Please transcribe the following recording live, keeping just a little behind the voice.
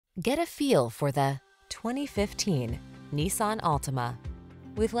Get a feel for the 2015 Nissan Altima.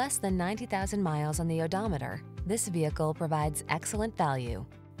 With less than 90,000 miles on the odometer, this vehicle provides excellent value.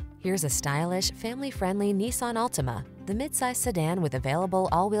 Here's a stylish, family-friendly Nissan Altima, the midsize sedan with available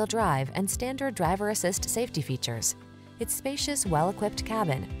all-wheel drive and standard driver assist safety features. Its spacious, well-equipped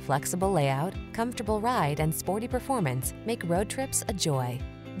cabin, flexible layout, comfortable ride, and sporty performance make road trips a joy.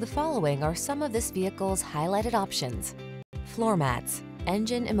 The following are some of this vehicle's highlighted options: floor mats,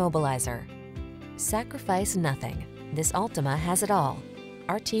 engine immobilizer. Sacrifice nothing. This Altima has it all.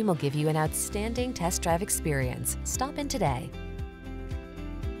 Our team will give you an outstanding test drive experience. Stop in today.